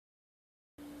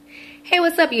Hey,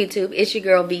 what's up, YouTube? It's your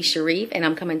girl, V. Sharif, and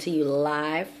I'm coming to you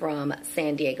live from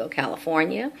San Diego,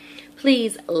 California.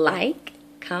 Please like,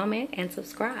 comment, and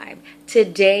subscribe.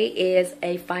 Today is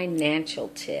a financial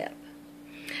tip.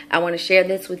 I want to share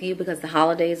this with you because the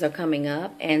holidays are coming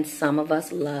up, and some of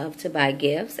us love to buy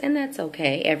gifts, and that's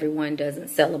okay. Everyone doesn't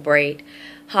celebrate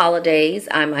holidays.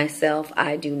 I myself,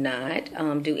 I do not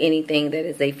do anything that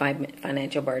is a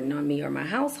financial burden on me or my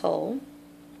household,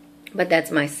 but that's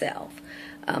myself.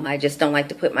 I just don't like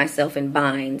to put myself in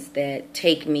binds that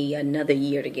take me another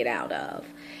year to get out of.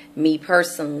 Me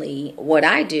personally, what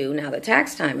I do, now that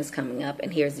tax time is coming up,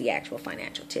 and here's the actual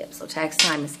financial tip. So tax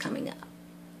time is coming up.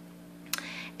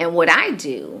 And what I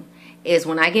do is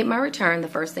when I get my return, the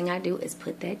first thing I do is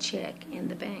put that check in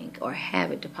the bank or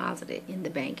have it deposited in the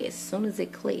bank. As soon as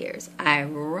it clears, I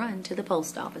run to the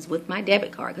post office with my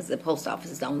debit card, because the post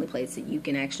office is the only place that you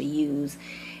can actually use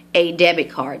a debit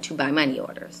card to buy money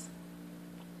orders.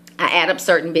 I add up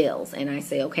certain bills and I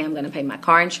say, okay, I'm going to pay my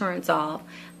car insurance off.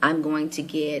 I'm going to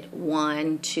get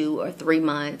 1, 2, or 3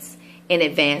 months in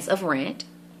advance of rent.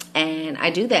 And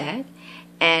I do that.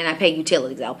 And I pay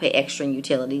utilities. I'll pay extra in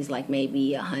utilities, like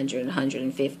maybe 100,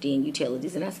 150 in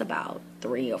utilities. And that's about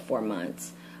 3 or 4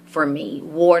 months for me.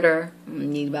 Water, I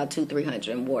need about 200,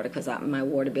 300 in water, because my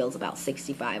water bill is about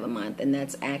 $65 a month. And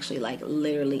that's actually like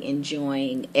literally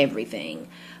enjoying everything.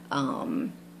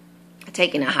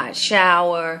 Taking a hot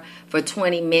shower for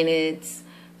 20 minutes,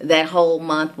 that whole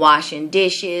month, washing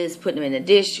dishes, putting them in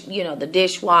the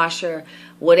dishwasher,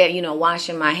 whatever,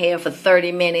 washing my hair for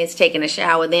 30 minutes, taking a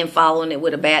shower, then following it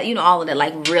with a bath, all of that.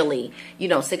 Like really,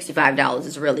 $65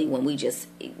 is really when we just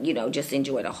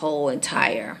enjoy the whole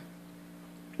entire,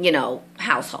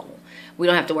 household. We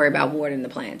don't have to worry about watering the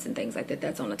plants and things like that.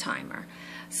 That's on a timer.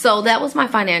 So that was my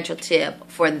financial tip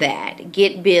for that.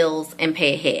 Get bills and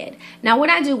pay ahead. Now, what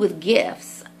I do with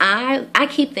gifts, I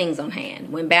keep things on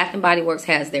hand. When Bath & Body Works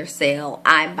has their sale,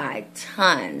 I buy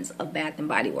tons of Bath &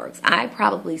 Body Works. I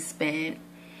probably spent,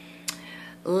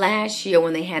 last year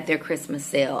when they had their Christmas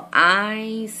sale,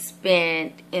 I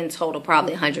spent in total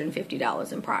probably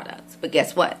 $150 in products. But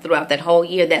guess what? Throughout that whole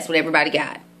year, that's what everybody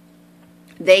got.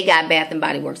 They got Bath &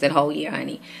 Body Works that whole year,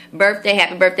 honey. Birthday,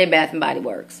 happy birthday, Bath & Body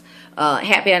Works.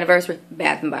 Happy anniversary,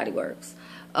 Bath & Body Works.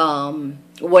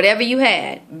 Whatever you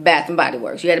had, Bath & Body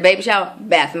Works. You had a baby shower,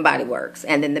 Bath & Body Works.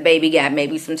 And then the baby got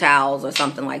maybe some towels or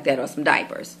something like that, or some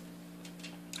diapers.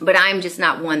 But I'm just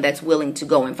not one that's willing to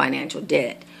go in financial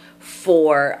debt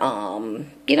for,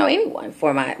 anyone.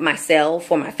 For myself,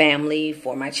 for my family,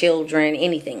 for my children,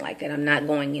 anything like that. I'm not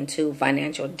going into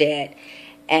financial debt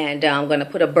and I'm going to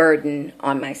put a burden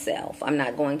on myself. I'm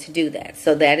not going to do that.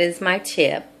 So that is my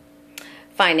tip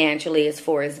financially as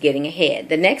far as getting ahead.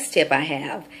 The next tip I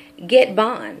have, get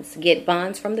bonds. Get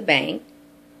bonds from the bank.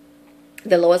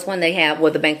 The lowest one they have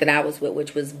was the bank that I was with,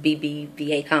 which was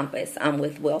BBVA Compass. I'm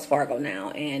with Wells Fargo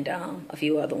now, and a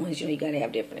few other ones. You got to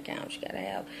have different accounts. You got to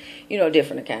have,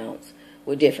 different accounts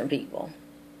with different people.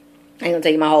 I ain't going to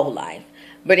tell you my whole life.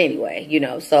 But anyway,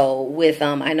 so with,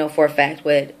 I know for a fact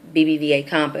with BBVA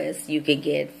Compass, you could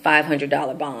get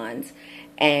 $500 bonds.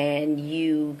 And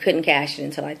you couldn't cash it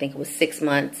until I think it was 6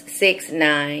 months, 6,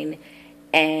 9,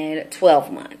 and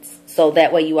 12 months. So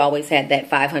that way you always had that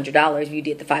 $500. If you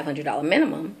did the $500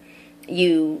 minimum,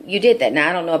 you did that.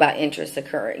 Now, I don't know about interest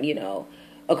accruing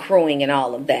and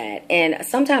all of that. And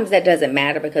sometimes that doesn't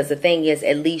matter, because the thing is,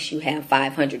 at least you have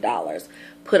 $500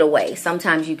 put away.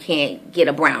 Sometimes you can't get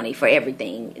a brownie for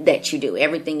everything that you do.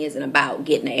 Everything isn't about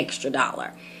getting an extra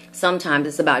dollar. Sometimes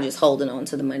it's about just holding on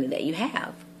to the money that you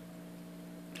have.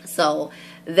 So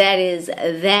that is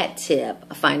that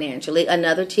tip financially.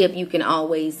 Another tip, you can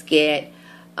always get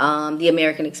the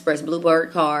American Express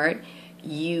Bluebird card.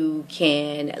 You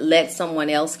can let someone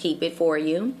else keep it for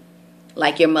you,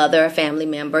 like your mother, a family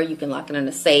member. You can lock it in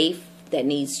a safe that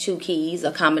needs 2 keys,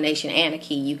 a combination and a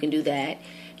key. You can do that.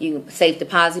 You can safe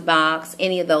deposit box,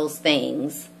 any of those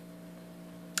things.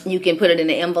 You can put it in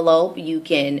an envelope. You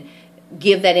can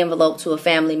give that envelope to a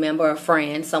family member, a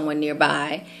friend, someone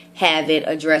nearby, have it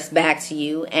addressed back to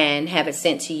you, and have it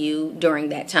sent to you during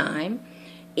that time.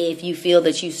 If you feel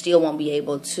that you still won't be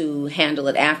able to handle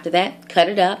it after that, cut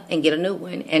it up and get a new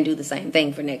one and do the same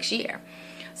thing for next year.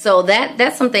 So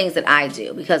that's some things that I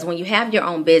do, because when you have your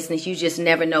own business, you just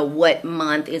never know what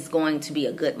month is going to be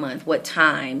a good month, what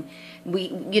time.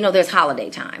 There's holiday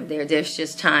time. There's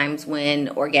just times when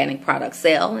organic products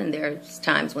sell, and there's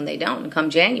times when they don't. And come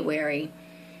January,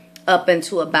 up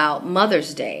into about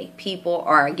Mother's Day, people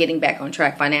are getting back on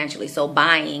track financially. So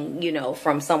buying,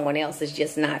 from someone else is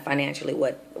just not financially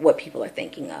what people are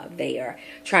thinking of. They are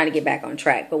trying to get back on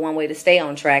track. But one way to stay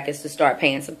on track is to start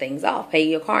paying some things off. Pay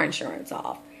your car insurance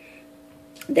off.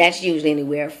 That's usually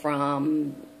anywhere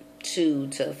from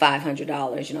 $200 to $500,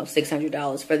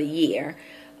 $600 for the year.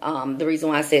 The reason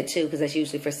why I said 2, because that's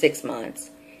usually for 6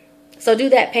 months. So do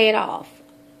that, pay it off.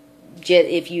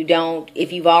 If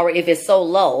it's so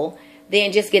low,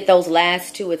 then just get those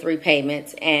last 2 or 3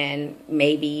 payments and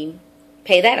maybe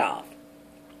pay that off.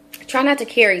 Try not to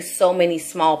carry so many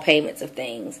small payments of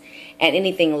things, and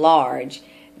anything large,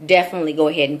 definitely go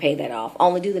ahead and pay that off.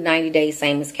 Only do the 90 days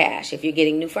same as cash. If you're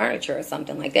getting new furniture or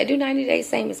something like that, do 90 days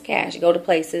same as cash. Go to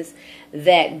places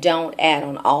that don't add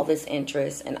on all this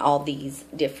interest and all these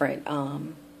different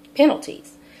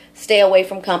penalties. Stay away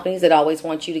from companies that always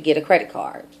want you to get a credit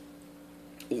card.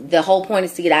 The whole point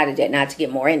is to get out of debt, not to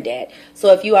get more in debt.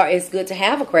 So if you are, it's good to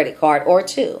have a credit card or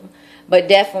 2. But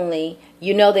definitely,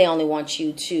 they only want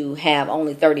you to have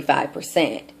only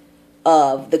 35%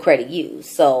 of the credit used.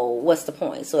 So what's the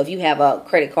point? So if you have a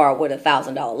credit card with a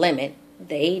 $1,000 limit,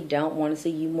 they don't want to see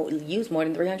you use more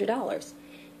than $300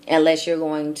 unless you're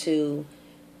going to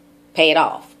pay it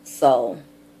off. So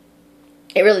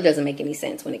it really doesn't make any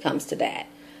sense when it comes to that.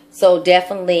 So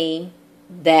definitely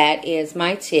that is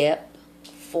my tip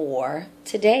for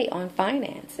today on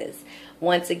finances.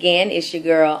 Once again, it's your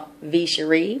girl V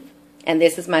Sharif, and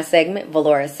this is my segment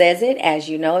Valora Says It. As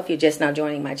you know, if you're just now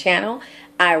joining my channel,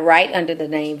 I write under the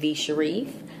name V Sharif,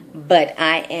 but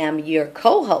I am your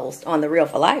co-host on the Real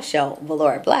for Life show,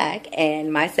 Valora Black,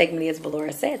 and my segment is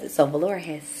Valora Says It. So Valora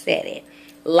has said it.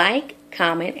 Like,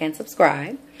 comment, and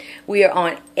subscribe. We are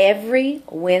on every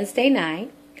Wednesday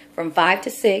night from 5 to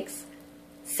 6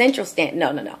 Central Standard.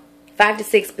 No. 5 to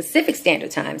 6 Pacific Standard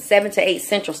Time, 7 to 8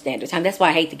 Central Standard Time. That's why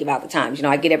I hate to give out the times.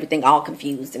 I get everything all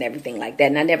confused and everything like that,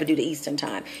 and I never do the Eastern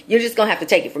Time. You're just going to have to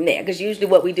take it from there, because usually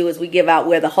what we do is we give out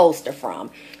where the hosts are from.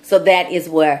 So that is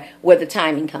where the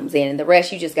timing comes in, and the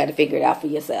rest you just got to figure it out for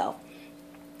yourself.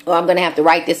 Well, I'm going to have to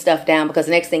write this stuff down, because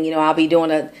the next thing you know, I'll be doing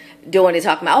it,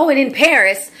 talking about, and in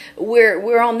Paris,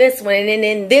 we're on this one, and then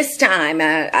in this time,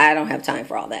 I don't have time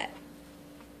for all that.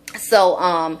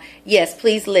 So, yes,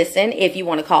 please listen. If you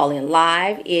want to call in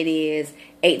live, it is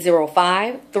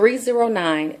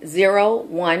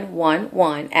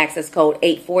 805-309-0111, access code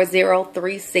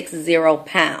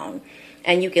 840-360#.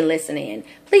 And you can listen in.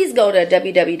 Please go to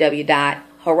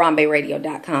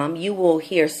www.haramberadio.com. You will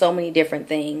hear so many different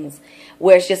things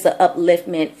where it's just an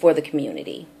upliftment for the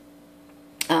community.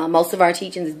 Most of our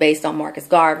teachings is based on Marcus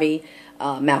Garvey,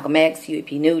 Malcolm X, Huey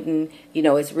P. Newton.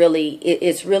 It's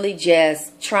really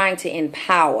just trying to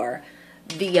empower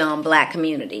the black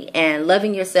community. And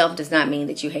loving yourself does not mean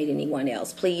that you hate anyone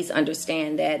else. Please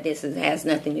understand that this has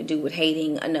nothing to do with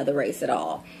hating another race at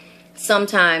all.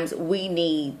 Sometimes we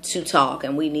need to talk,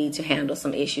 and we need to handle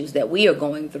some issues that we are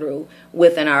going through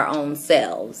within our own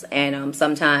selves. And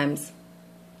sometimes,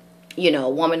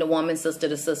 woman to woman, sister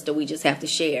to sister, we just have to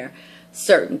share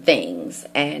certain things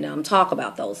and talk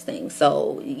about those things.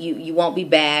 So you won't be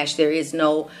bashed. There is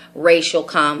no racial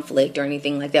conflict or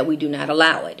anything like that. We do not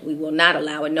allow it. We will not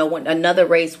allow it. No one, another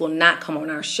race will not come on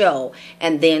our show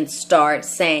and then start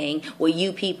saying, well,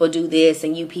 you people do this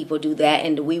and you people do that,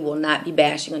 and we will not be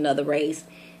bashing another race,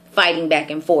 fighting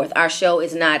back and forth. Our show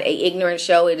is not an ignorant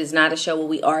show. It is not a show where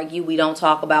we argue. We don't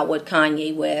talk about what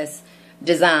Kanye West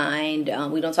designed.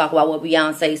 We don't talk about what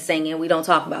Beyonce's singing. We don't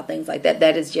talk about things like that.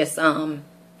 That is just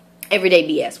everyday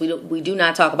BS. We do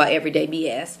not talk about everyday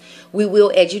BS. We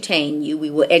will edutain you. We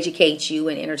will educate you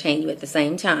and entertain you at the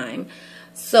same time.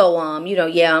 So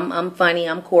yeah, I'm funny,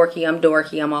 I'm quirky, I'm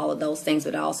dorky, I'm all of those things,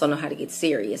 but I also know how to get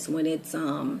serious when it's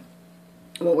when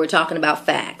we're talking about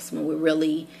facts, when we're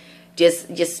really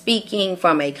just speaking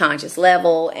from a conscious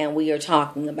level, and we are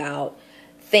talking about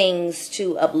things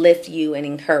to uplift you and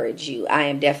encourage you. I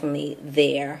am definitely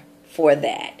there for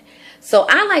that. So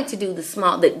I like to do the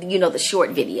short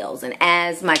videos, and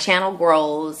as my channel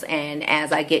grows and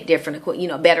as I get different,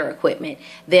 better equipment,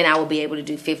 then I will be able to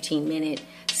do 15-minute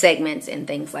segments and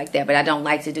things like that. But I don't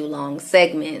like to do long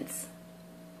segments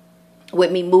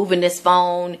with me moving this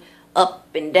phone up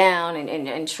and down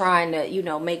and trying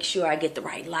to, make sure I get the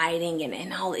right lighting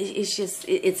and all.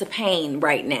 It's a pain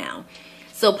right now.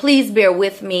 So please bear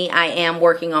with me. I am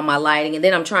working on my lighting, and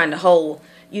then I'm trying to hold,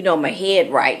 my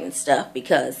head right and stuff,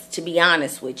 because to be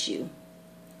honest with you,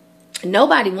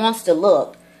 nobody wants to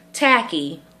look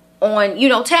tacky on,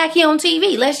 tacky on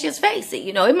TV. Let's just face it.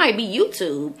 It might be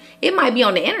YouTube. It might be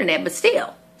on the internet, but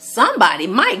still, somebody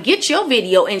might get your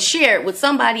video and share it with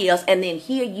somebody else, and then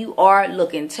here you are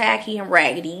looking tacky and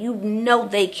raggedy.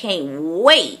 They can't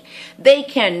wait. They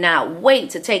cannot wait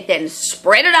to take that and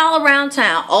spread it all around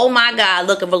town. Oh my God,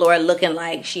 look at Valora looking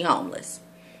like she homeless.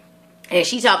 and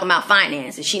she talking about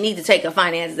finances. She needs to take her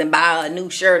finances and buy a new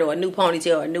shirt or a new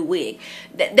ponytail or a new wig.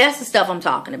 That's the stuff I'm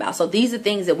talking about. So these are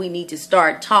things that we need to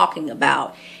start talking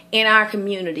about in our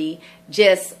community,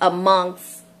 just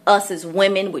amongst us as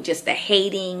women, with just the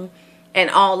hating and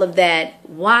all of that.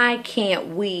 Why can't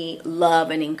we love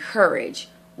and encourage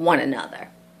one another?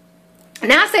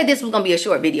 Now, I said this was going to be a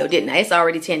short video, didn't I? It's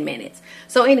already 10 minutes.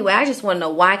 So anyway, I just want to know,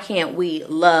 why can't we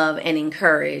love and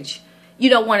encourage,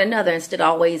 one another, instead of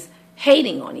always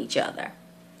hating on each other?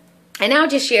 And I'll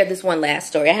just share this one last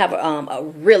story. I have a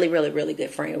really, really, really good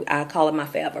friend. I call her my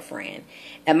forever friend.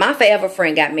 And my forever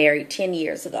friend got married 10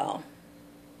 years ago.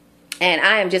 And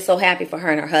I am just so happy for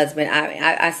her and her husband.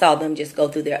 I saw them just go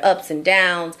through their ups and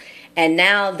downs. And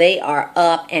now they are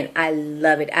up, and I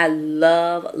love it. I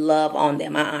love on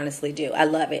them. I honestly do. I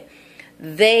love it.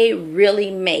 They really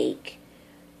make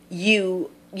you,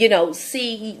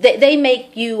 see, they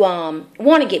make you want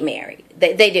to get married.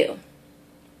 They do.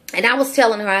 And I was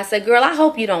telling her, I said, girl, I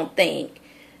hope you don't think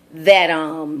that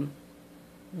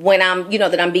when I'm,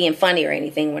 that I'm being funny or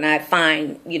anything. When I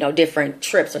find, different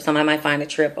trips or something, I might find a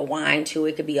trip, a wine tour,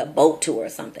 it could be a boat tour or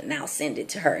something. And I'll send it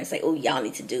to her and say, oh, y'all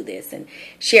need to do this, and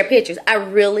share pictures. I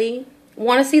really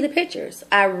want to see the pictures.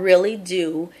 I really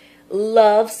do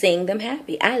love seeing them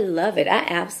happy. I love it. I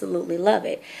absolutely love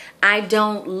it. I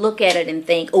don't look at it and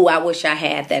think, oh, I wish I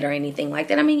had that or anything like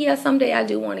that. I mean, yeah, someday I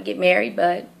do want to get married,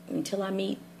 but until I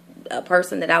meet a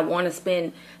person that I want to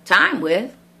spend time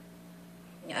with,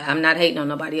 I'm not hating on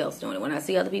nobody else doing it. When I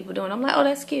see other people doing it, I'm like, oh,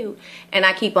 that's cute. And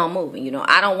I keep on moving.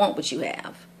 I don't want what you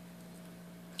have.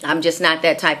 I'm just not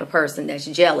that type of person that's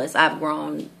jealous. I've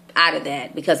grown out of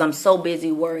that because I'm so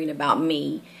busy worrying about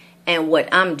me and what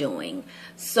I'm doing.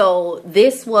 So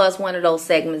this was one of those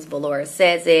segments, Valora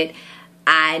Says It.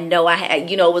 I know I had,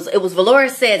 it was Valora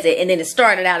Says It, and then it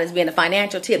started out as being a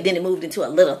financial tip. Then it moved into a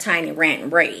little tiny rant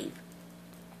and rave.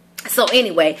 So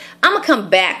anyway, I'm going to come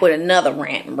back with another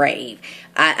rant and rave.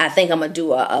 I think I'm going to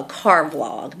do a car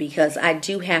vlog because I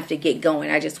do have to get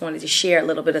going. I just wanted to share a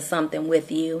little bit of something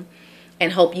with you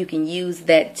and hope you can use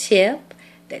that tip.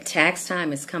 That tax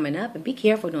time is coming up, and be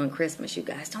careful during Christmas, you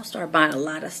guys. Don't start buying a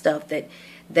lot of stuff that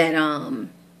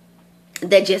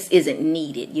just isn't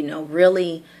needed.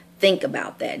 Really think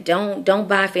about that. Don't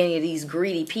buy for any of these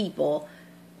greedy people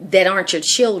that aren't your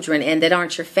children and that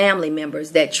aren't your family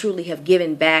members that truly have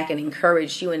given back and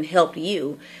encouraged you and helped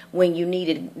you when you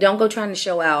needed. Don't go trying to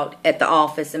show out at the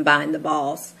office and buying the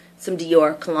boss some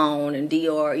Dior cologne and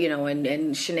Dior,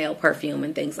 and Chanel perfume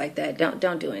and things like that.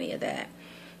 Don't do any of that.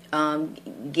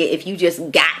 If you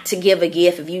just got to give a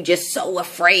gift, if you just so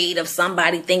afraid of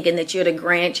somebody thinking that you're the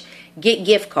Grinch, get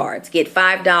gift cards. Get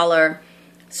 $5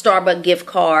 Starbucks gift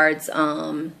cards.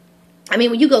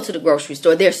 When you go to the grocery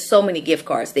store, there's so many gift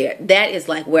cards there. That is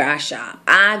like where I shop.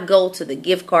 I go to the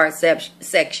gift card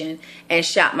section and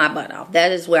shop my butt off.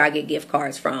 That is where I get gift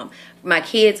cards from. My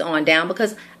kids on down,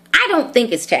 because I don't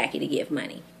think it's tacky to give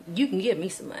money. You can give me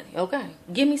some money, okay?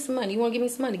 Give me some money. You want to give me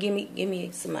some money? Give me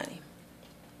some money.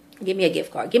 Give me a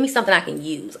gift card. Give me something I can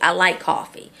use. I like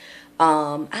coffee.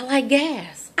 I like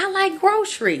gas. I like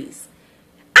groceries.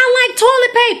 I like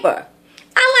toilet paper.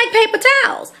 I like paper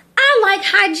towels. I like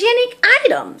hygienic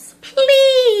items.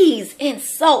 Please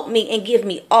insult me and give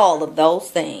me all of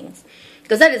those things.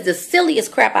 Because that is the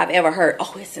silliest crap I've ever heard.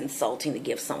 Oh, it's insulting to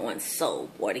give someone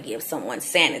soap or to give someone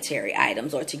sanitary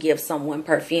items or to give someone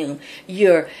perfume.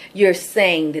 You're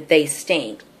saying that they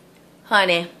stink.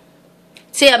 Honey,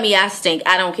 tell me I stink.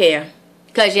 I don't care.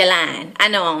 Because you're lying. I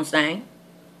know I don't stink.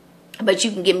 But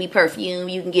you can give me perfume.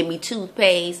 You can give me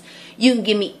toothpaste. You can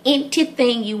give me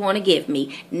anything you want to give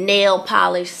me. Nail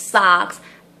polish, socks.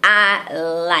 I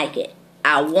like it.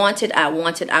 I want it. I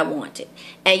want it. I want it.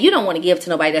 And you don't want to give to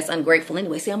nobody that's ungrateful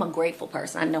anyway. See, I'm a grateful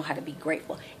person. I know how to be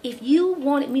grateful. If you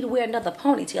wanted me to wear another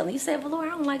ponytail and you said, Valora, I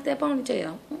don't like that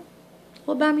ponytail.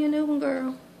 Well, buy me a new one,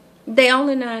 girl. They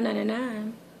only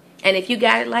 $9.99. And if you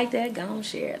got it like that, go on,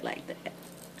 share it like that.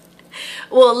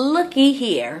 Well, looky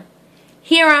here.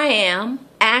 Here I am.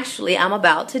 Actually, I'm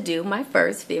about to do my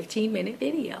first 15-minute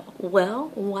video.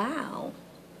 Well, wow.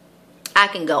 I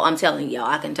can go. I'm telling y'all,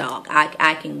 I can talk.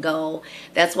 I can go.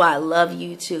 That's why I love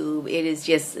YouTube.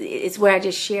 It's where I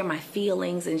just share my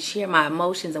feelings and share my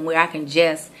emotions and where I can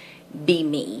just be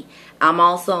me. I'm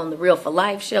also on the Real for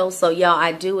Life show. So y'all,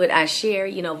 I do it. I share,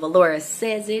 Valora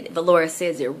says it. Valora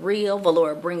says it real.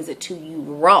 Valora brings it to you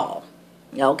raw.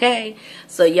 Okay,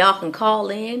 so y'all can call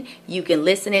in, you can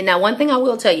listen in. Now, one thing I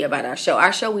will tell you about our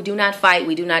show, we do not fight,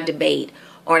 we do not debate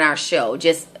on our show.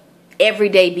 Just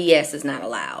everyday BS is not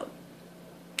allowed.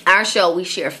 Our show, we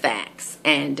share facts,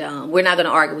 and we're not going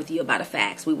to argue with you about a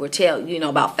facts. We will tell you,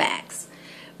 about facts.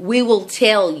 we will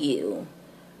tell you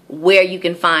where you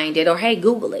can find it, or hey,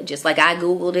 Google it. Just like I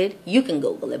Googled it, you can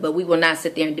Google it. But we will not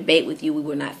sit there and debate with you. We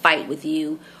will not fight with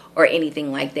you or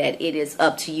anything like that. It is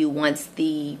up to you. Once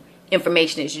the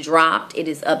information is dropped, it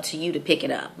is up to you to pick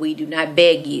it up. We do not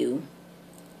beg you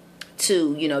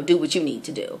to, do what you need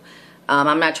to do.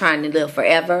 I'm not trying to live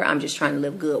forever. I'm just trying to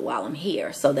live good while I'm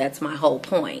here. So that's my whole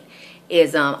point,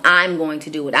 is I'm going to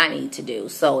do what I need to do.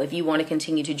 So if you want to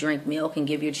continue to drink milk and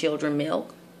give your children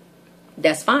milk,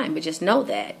 that's fine. But just know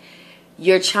that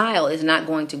your child is not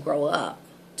going to grow up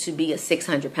to be a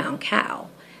 600-pound cow.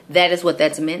 That is what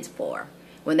that's meant for.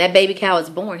 When that baby cow is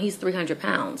born, he's 300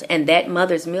 pounds. And that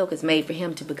mother's milk is made for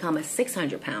him to become a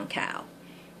 600-pound cow.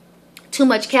 Too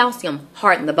much calcium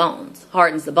hardens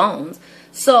the bones.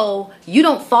 So you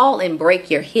don't fall and break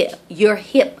your hip. Your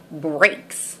hip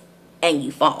breaks and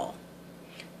you fall.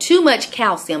 Too much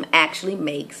calcium actually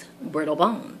makes brittle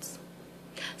bones.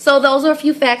 So those are a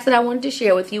few facts that I wanted to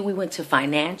share with you. We went to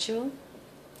financial.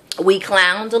 We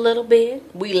clowned a little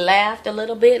bit. We laughed a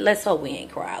little bit. Let's hope we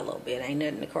ain't cry a little bit. Ain't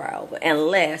nothing to cry over.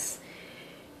 Unless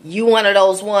you one of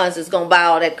those ones that's going to buy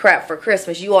all that crap for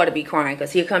Christmas, you ought to be crying,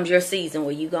 because here comes your season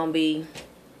where you going to be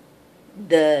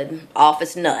the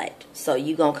office nut. So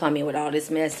you going to come in with all this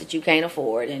mess that you can't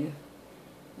afford, and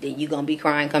then you going to be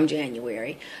crying come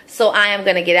January. So I am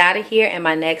going to get out of here, and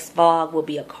my next vlog will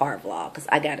be a car vlog, because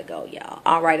I got to go, y'all.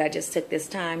 All right, I just took this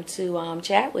time to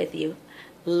chat with you.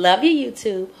 Love you,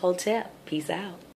 YouTube. Hotep. Peace out.